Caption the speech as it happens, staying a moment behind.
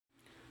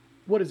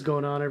What is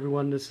going on,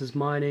 everyone? This is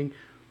Mining.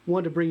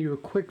 Wanted to bring you a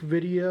quick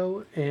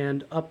video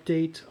and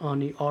update on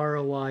the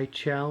ROI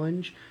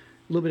challenge.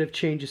 A little bit of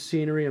change of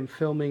scenery. I'm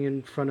filming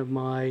in front of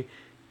my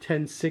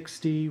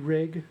 1060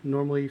 rig.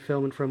 Normally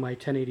film in front of my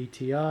 1080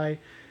 Ti.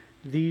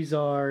 These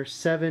are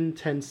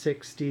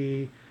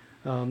 1060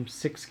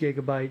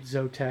 6GB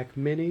Zotac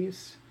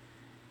minis.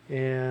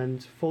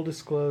 And full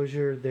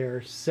disclosure, there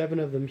are 7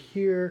 of them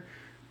here,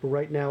 but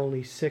right now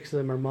only 6 of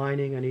them are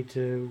mining. I need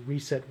to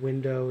reset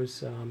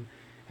Windows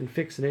and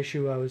fix an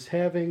issue I was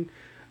having.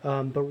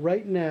 But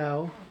right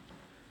now,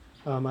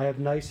 I have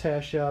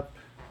NiceHash up,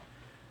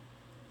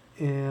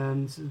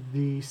 and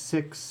the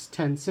 6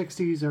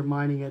 1060s are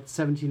mining at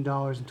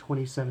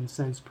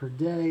 $17.27 per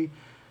day,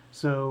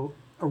 so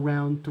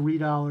around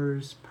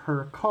 $3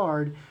 per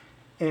card.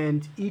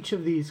 And each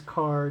of these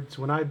cards,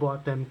 when I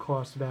bought them,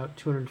 cost about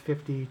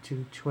 $250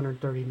 to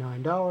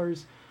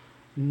 $239.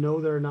 No,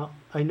 they're not.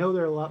 I know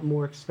they're a lot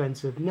more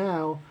expensive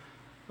now,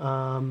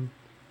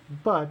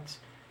 but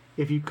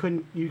if you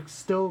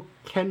still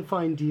can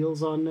find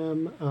deals on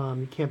them.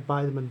 You can't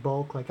buy them in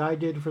bulk like I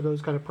did for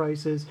those kind of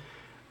prices,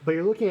 but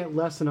you're looking at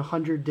less than a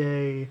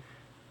 100-day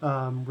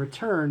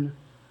return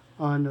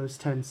on those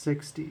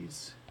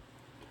 1060s.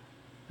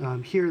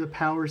 Here are the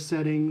power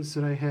settings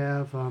that I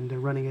have. They're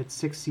running at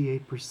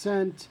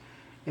 68%,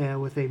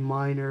 and with a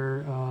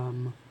minor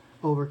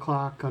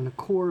overclock on the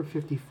core of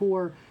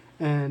 54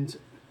 and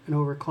an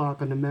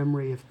overclock on the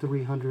memory of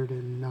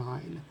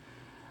 309.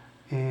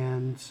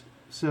 And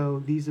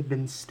so these have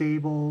been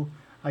stable.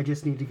 I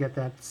just need to get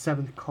that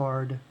 7th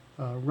card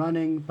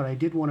running, but I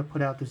did want to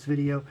put out this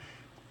video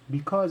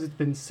because it's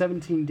been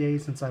 17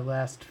 days since I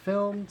last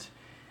filmed,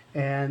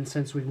 and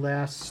since we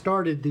last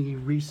started the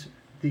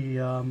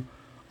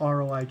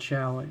ROI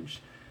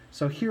challenge.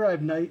 So here I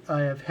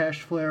have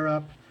Hashflare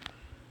up.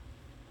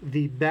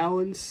 The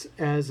balance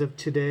as of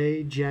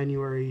today,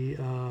 January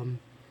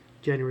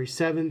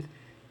 7th,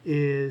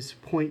 is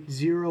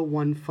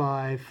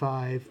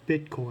 0.0155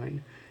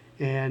 Bitcoin.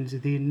 And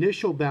the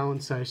initial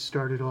balance I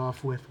started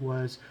off with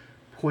was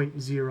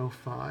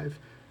 0.05.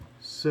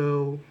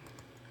 So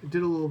I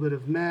did a little bit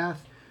of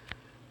math.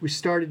 We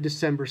started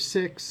December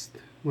 6th.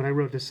 When I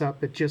wrote this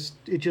up, it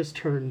just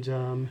turned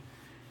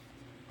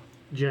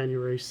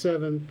January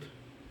 7th,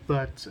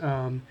 but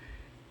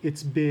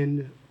it's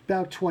been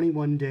about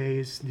 21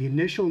 days. The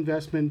initial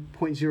investment,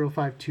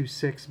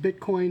 0.0526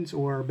 Bitcoins,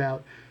 or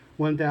about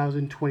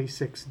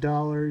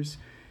 $1,026.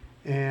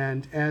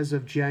 And as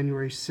of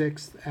January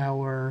 6th,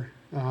 our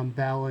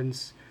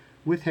balance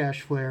with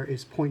Hashflare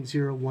is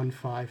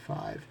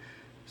 0.0155.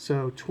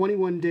 So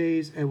 21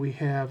 days, and we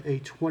have a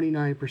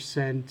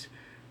 29%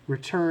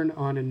 return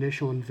on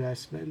initial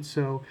investment.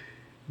 So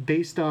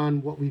based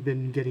on what we've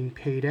been getting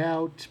paid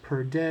out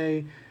per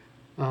day,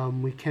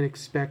 we can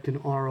expect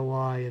an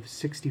ROI of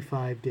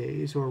 65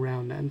 days or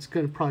around that. And it's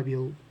going to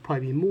probably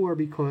be more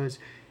because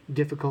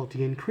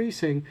difficulty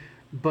increasing.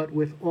 But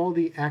with all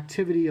the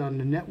activity on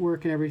the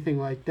network and everything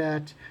like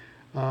that,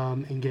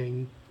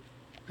 and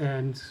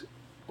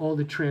all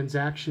the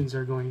transactions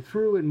are going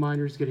through and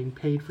miners getting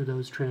paid for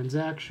those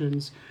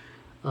transactions,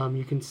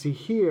 you can see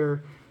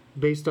here,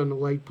 based on the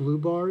light blue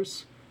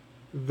bars,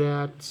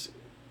 that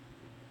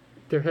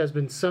there has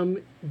been some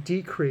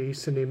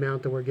decrease in the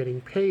amount that we're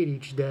getting paid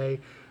each day,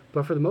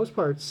 but for the most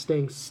part, it's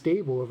staying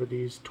stable over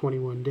these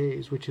 21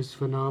 days, which is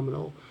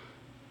phenomenal.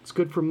 It's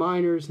good for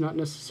miners, not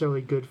necessarily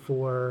good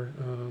for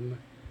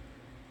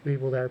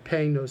people that are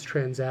paying those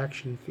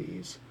transaction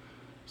fees.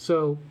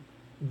 So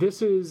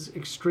this is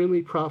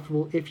extremely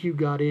profitable if you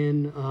got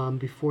in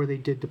before they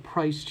did the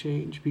price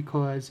change,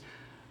 because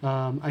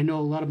I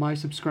know a lot of my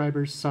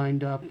subscribers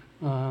signed up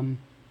the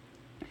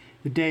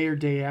day or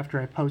day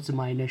after I posted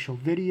my initial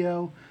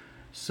video,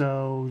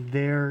 so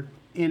they're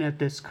in at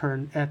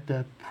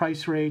the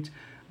price rate.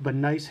 But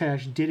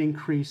NiceHash did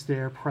increase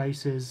their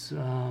prices,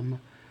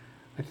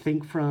 I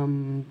think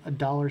from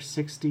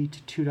 $1.60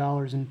 to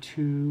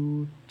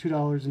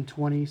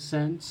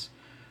 $2.20.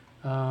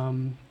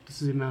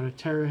 This is the amount of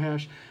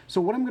terahash. So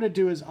what I'm going to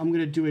do is I'm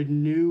going to do a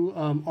new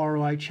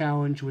ROI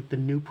challenge with the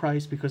new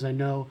price, because I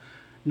know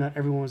not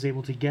everyone was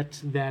able to get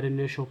that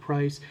initial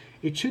price.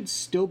 It should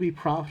still be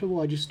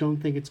profitable. I just don't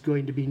think it's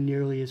going to be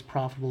nearly as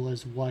profitable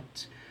as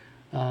what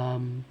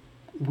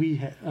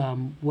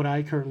what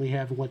I currently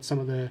have, and what some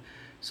of the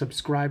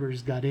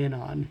subscribers got in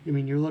on. I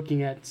mean, you're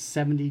looking at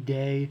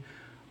 70-day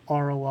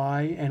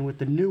ROI, and with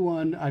the new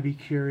one, I'd be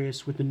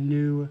curious, with the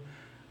new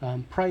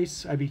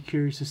price, I'd be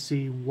curious to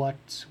see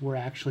what we're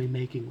actually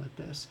making with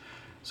this.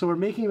 So we're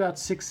making about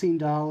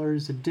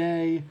 $16 a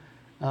day.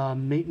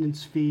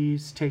 Maintenance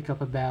fees take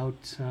up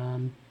about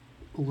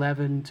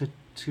 11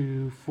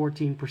 to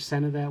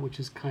 14% of that, which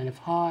is kind of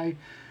high,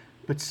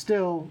 but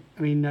still,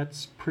 I mean,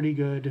 that's pretty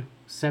good.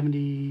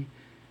 70-day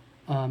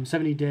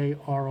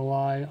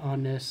ROI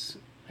on this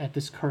at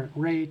this current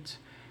rate.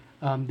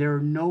 There are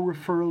no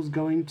referrals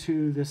going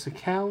to this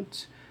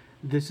account.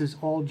 This has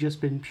all just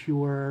been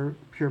pure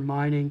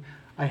mining.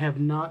 I have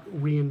not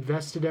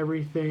reinvested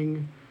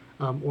everything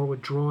or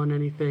withdrawn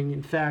anything.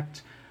 In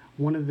fact,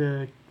 one of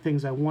the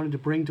things I wanted to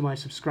bring to my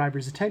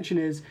subscribers' attention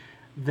is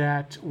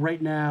that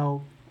right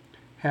now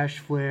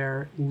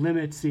Hashflare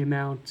limits the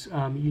amount,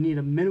 you need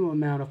a minimum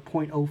amount of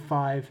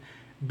 0.05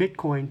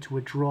 Bitcoin to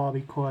withdraw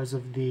because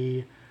of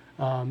the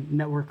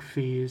network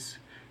fees.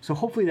 So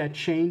hopefully that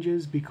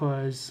changes,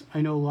 because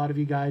I know a lot of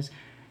you guys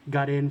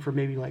got in for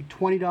maybe like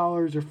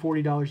 $20 or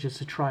 $40 just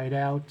to try it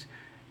out.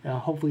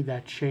 Hopefully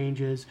that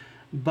changes.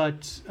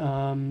 But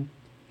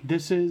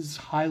this is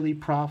highly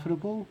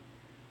profitable,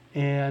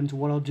 and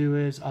what I'll do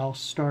is I'll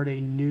start a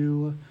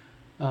new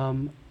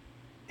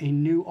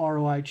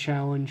ROI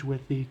challenge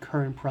with the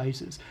current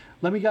prices.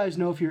 Let me guys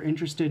know if you're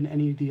interested in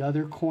any of the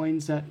other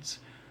coins that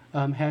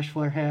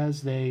Hashflare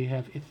has. They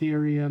have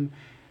Ethereum,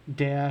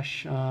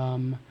 Dash.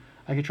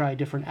 I could try a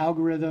different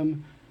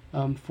algorithm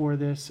for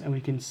this, and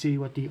we can see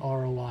what the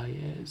ROI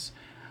is.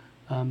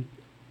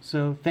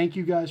 So thank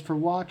you guys for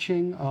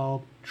watching.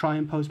 I'll try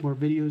and post more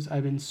videos.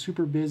 I've been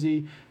super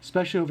busy,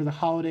 especially over the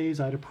holidays.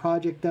 I had a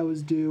project that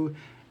was due,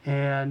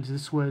 and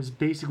this was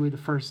basically the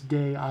first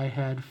day I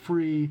had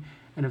free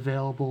and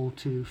available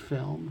to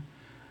film.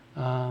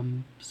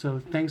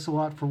 So thanks a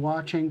lot for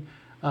watching.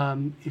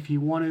 If you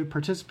want to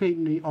participate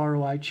in the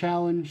ROI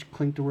challenge,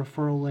 click the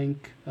referral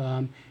link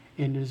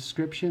in the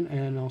description,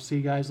 and I'll see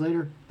you guys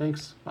later.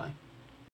 Thanks. Bye.